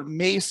for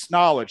mace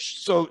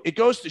knowledge. So it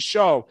goes to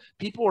show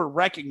people are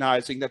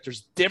recognizing that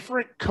there's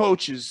different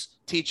coaches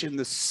teaching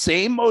the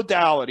same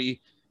modality,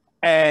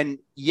 and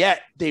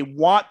yet they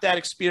want that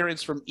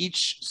experience from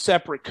each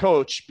separate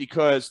coach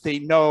because they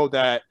know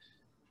that,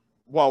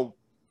 well,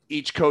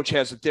 each coach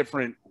has a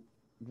different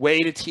way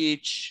to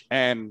teach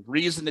and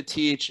reason to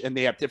teach, and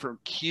they have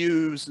different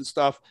cues and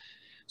stuff.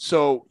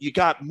 So you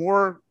got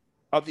more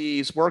of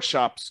these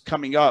workshops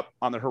coming up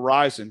on the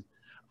horizon.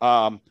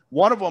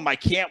 One of them I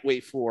can't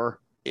wait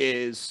for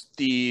is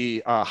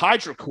the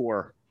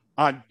HydroCore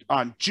on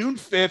June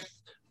 5th.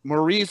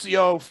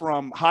 Maurizio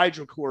from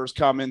HydroCore is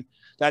coming.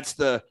 That's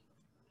the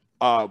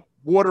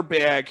water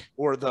bag,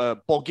 or the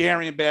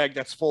Bulgarian bag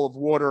that's full of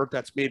water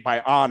that's made by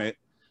Onnit.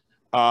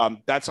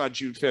 That's on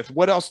June 5th.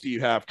 What else do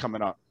you have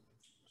coming up?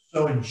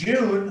 So in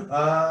June,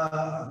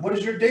 what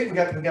is your date? We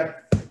got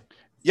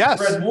yes,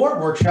 Fred Moore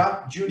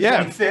workshop, June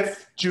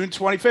 25th. June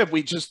 25th.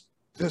 We just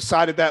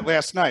decided that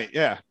last night.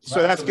 Yeah.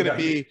 So right, that's going to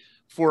be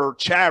for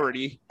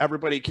charity.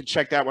 Everybody can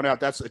check that one out.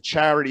 That's a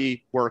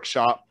charity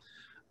workshop.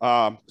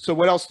 So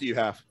what else do you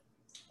have?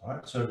 All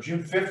right. So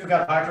June 5th, we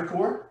got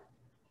HydroCore.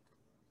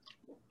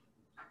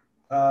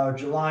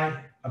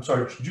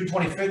 June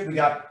 25th, we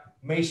got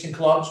Mason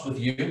Clubs with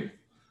you.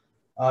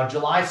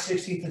 July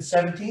 16th and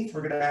 17th,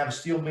 we're going to have a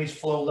Steel Mace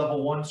Flow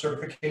Level 1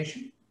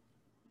 certification.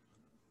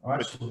 All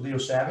right, so with Leo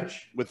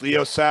Savage. With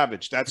Leo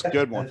Savage. That's a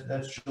good one.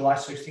 That's July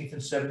 16th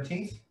and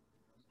 17th.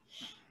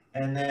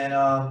 And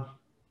then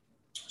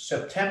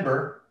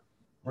September,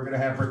 we're going to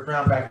have Rick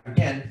Brown back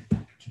again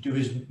to do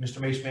his Mr.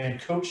 Mace Man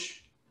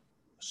Coach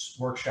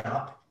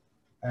workshop,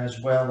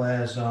 as well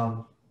as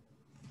so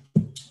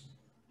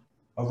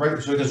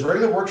there's a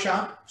regular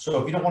workshop. So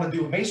if you don't want to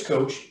do a Mace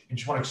Coach and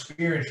just want to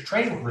experience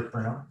training with Rick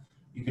Brown,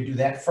 you could do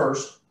that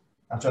first.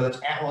 I'm sorry,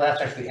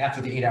 that's actually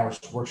after the 8 hours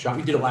workshop.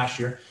 We did it last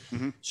year.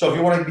 Mm-hmm. So if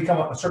you want to become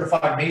a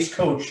certified Mace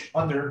Coach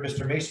under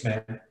Mr. Mace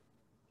Man,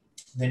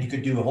 then you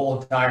could do a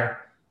whole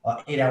entire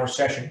 8-hour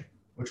session,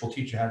 which will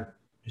teach you how to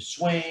his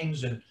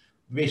swings and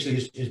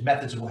basically his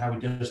methods of how he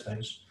does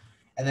things.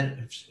 And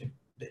then if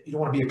you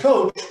don't want to be a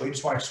coach, but you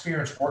just want to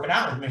experience working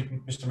out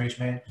with Mr. Mace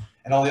Man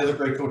and all the other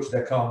great coaches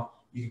that come,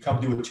 you can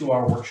come do a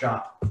 2-hour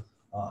workshop.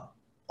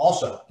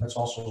 Also, that's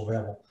also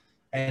available.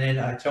 And then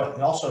it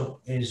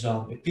also is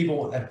if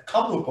people have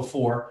come to it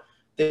before,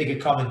 they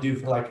could come and do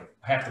for like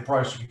half the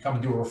price. You can come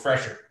and do a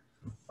refresher,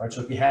 right?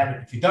 So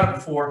if you've done it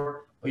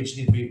before, but you just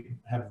need to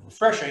have a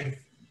refreshing,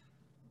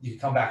 you can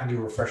come back and do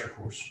a refresher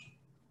course.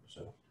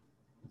 So,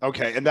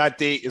 okay, and that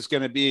date is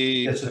going to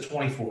be. It's the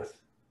 24th.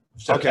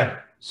 Okay,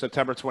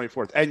 September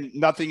 24th, and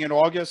nothing in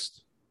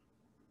August.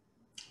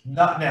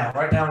 Not now.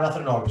 Right now,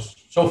 nothing in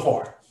August so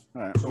far.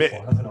 All right. So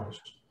far, nothing in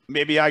August.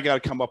 Maybe I got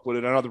to come up with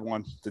another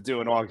one to do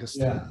in August.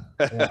 Yeah.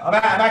 I'm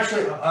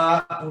actually,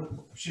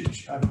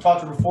 I've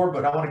talked to her before,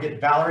 but I want to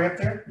get Valerie up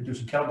there to do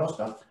some kettlebell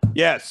stuff.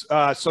 Yes.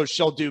 So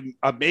she'll do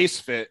a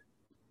Mace Fit.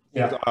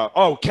 Yeah.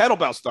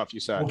 Kettlebell stuff, you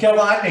said. Well,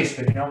 kettlebell and Mace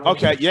Fit, you know.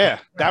 Okay. Yeah.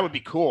 That would be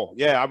cool.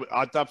 Yeah.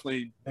 I'll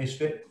definitely. Mace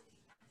Fit.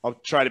 I'll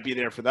try to be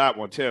there for that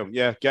one too.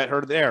 Yeah. Get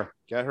her there.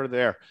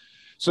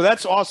 So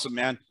that's awesome,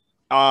 man.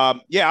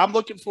 Yeah. I'm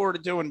looking forward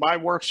to doing my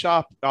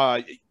workshop.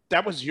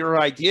 That was your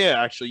idea,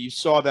 actually. You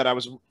saw that I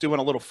was doing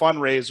a little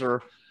fundraiser,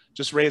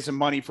 just raising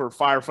money for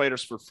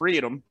Firefighters for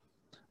Freedom.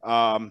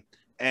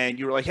 And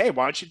you were like, hey,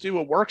 why don't you do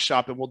a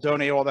workshop and we'll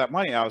donate all that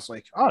money? I was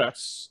like, oh,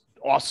 that's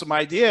an awesome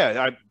idea.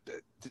 I'm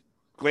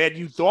glad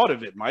you thought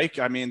of it, Mike.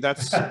 I mean,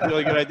 that's a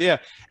really good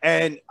idea.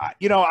 And,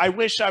 I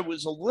wish I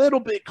was a little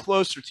bit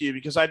closer to you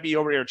because I'd be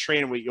over here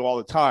training with you all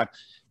the time.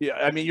 Yeah,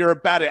 I mean, you're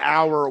about an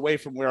hour away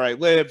from where I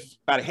live,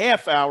 about a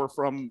half hour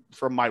from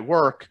my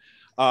work.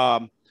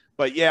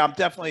 But yeah, I'm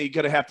definitely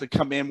going to have to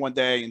come in one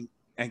day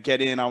and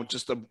get in on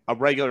just a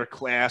regular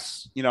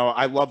class.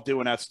 I love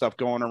doing that stuff,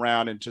 going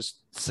around and just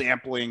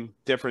sampling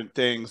different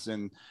things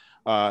and,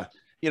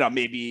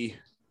 maybe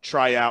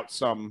try out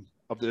some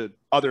of the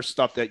other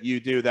stuff that you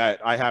do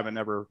that I haven't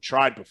ever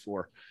tried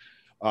before.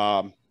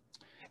 And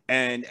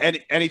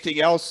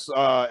anything else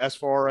as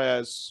far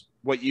as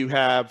what you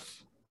have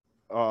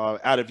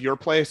out of your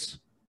place?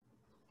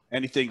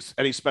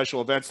 Any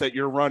special events that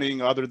you're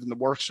running other than the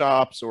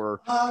workshops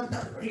or? No,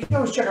 you can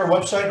always check our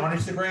website on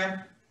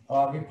Instagram.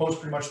 We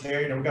post pretty much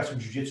there. We got some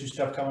jiu-jitsu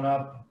stuff coming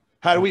up.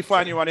 How do we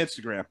find you on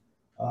Instagram?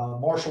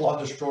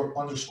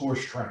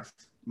 Marshall_strength.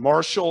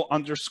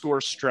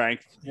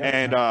 Marshall_strength. Yep.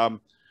 And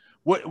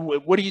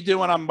What are you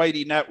doing on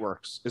Mighty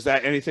Networks? Is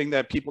that anything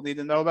that people need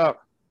to know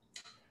about?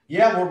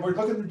 Yeah, we're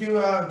looking to do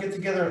get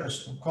together,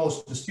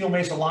 called the Steel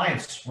Mace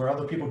Alliance, where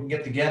other people can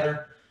get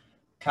together,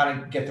 kind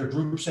of get their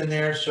groups in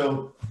there.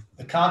 So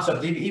the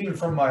concept, even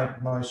from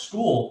my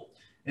school,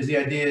 is the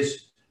idea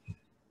is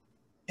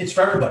it's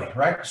for everybody,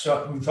 right?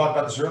 So we talked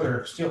about this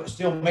earlier.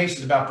 Steel Mace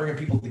is about bringing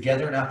people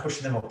together, not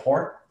pushing them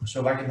apart.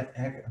 So if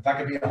I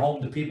can be at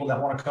home to people that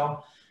want to come,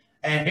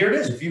 and here it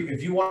is.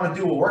 If you want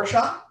to do a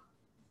workshop,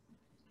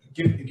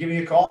 give me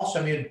a call,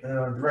 send me a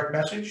direct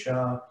message.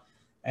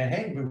 And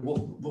hey,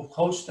 we'll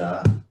host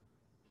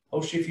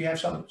you if you have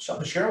something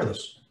to share with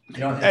us. You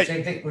know, and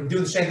same thing. We're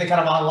doing the same thing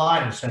kind of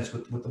online in a sense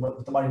with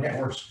the Mighty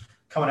Networks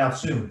coming out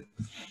soon.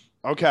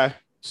 Okay,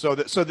 so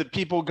that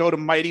people go to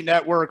Mighty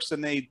Networks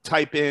and they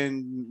type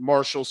in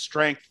Martial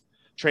Strength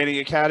Training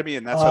Academy,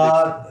 and that's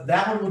how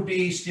that one would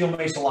be Steel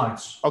Mace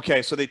Alliance.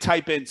 Okay, so they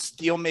type in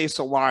Steel Mace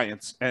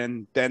Alliance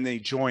and then they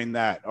join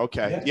that.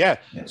 Okay, yeah.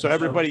 So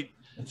everybody,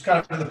 it's kind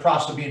of in the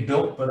process of being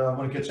built, but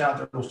when it gets out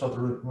there, we'll start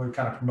to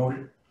kind of promote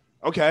it.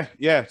 Okay.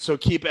 Yeah. So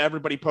keep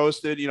everybody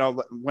posted. You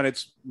know, when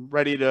it's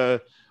ready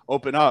to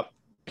open up,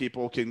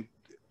 people can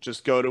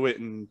just go to it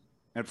and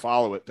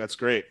follow it. That's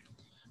great.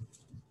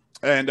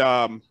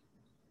 And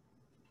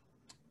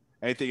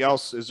anything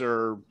else? Is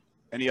there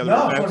any other?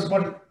 No.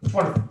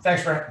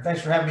 Thanks for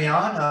having me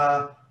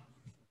on.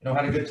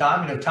 Had a good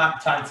time. You know,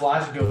 time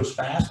flies. It goes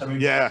fast. I mean,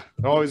 yeah,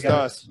 it always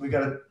does. We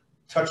got to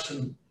touch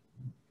some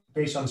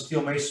base on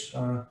Steel Mace.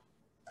 Kind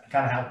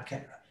of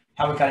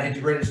how we kind of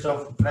integrated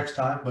stuff next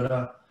time,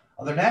 but.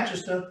 Other than that,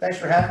 just thanks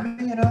for having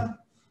me, and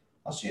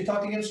I'll see you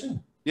talk again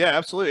soon. Yeah,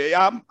 absolutely.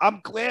 I'm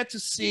glad to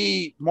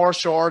see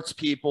martial arts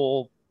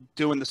people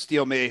doing the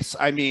Steel Mace.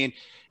 I mean,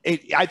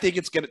 I think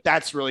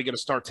that's really gonna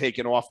start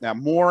taking off now.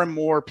 More and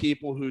more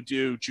people who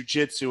do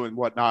jujitsu and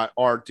whatnot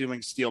are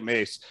doing Steel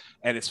Mace,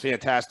 and it's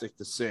fantastic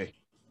to see.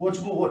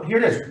 Here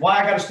it is. Why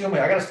I got a Steel Mace?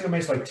 I got a Steel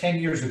Mace like 10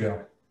 years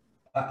ago,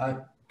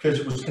 because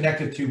it was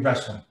connected to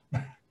wrestling.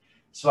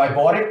 So I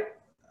bought it.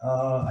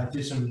 I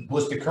did some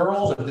ballistic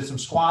curls, I did some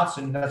squats,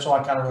 and that's all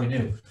I kind of really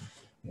knew.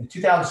 In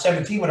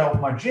 2017, when I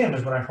opened my gym,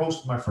 is when I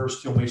hosted my first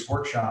Steel Mace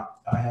workshop.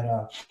 I had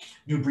a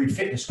New Breed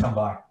Fitness come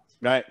by,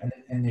 right,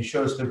 and they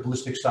showed us their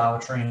ballistic style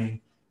of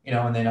training,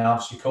 and then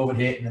obviously COVID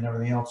hit, and then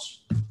everything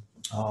else.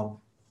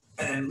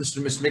 And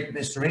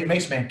Mr.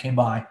 Mace Man came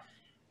by,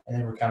 and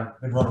then we're kind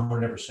of been running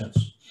with it ever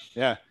since.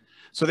 Yeah.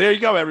 So there you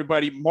go,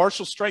 everybody.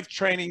 Martial Strength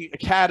Training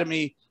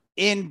Academy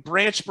in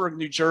Branchburg,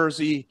 New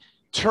Jersey,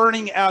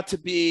 turning out to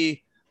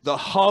be the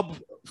hub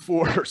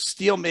for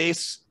Steel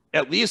Mace,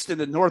 at least in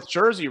the North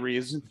Jersey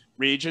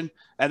region.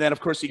 And then, of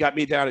course, you got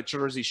me down at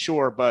Jersey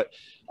Shore. But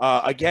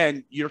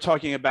again, you're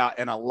talking about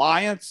an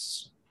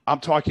alliance. I'm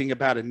talking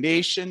about a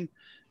nation.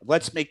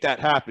 Let's make that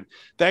happen.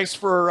 Thanks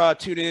for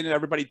tuning in,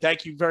 everybody.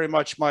 Thank you very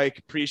much, Mike.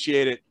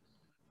 Appreciate it.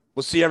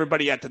 We'll see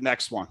everybody at the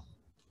next one.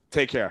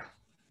 Take care.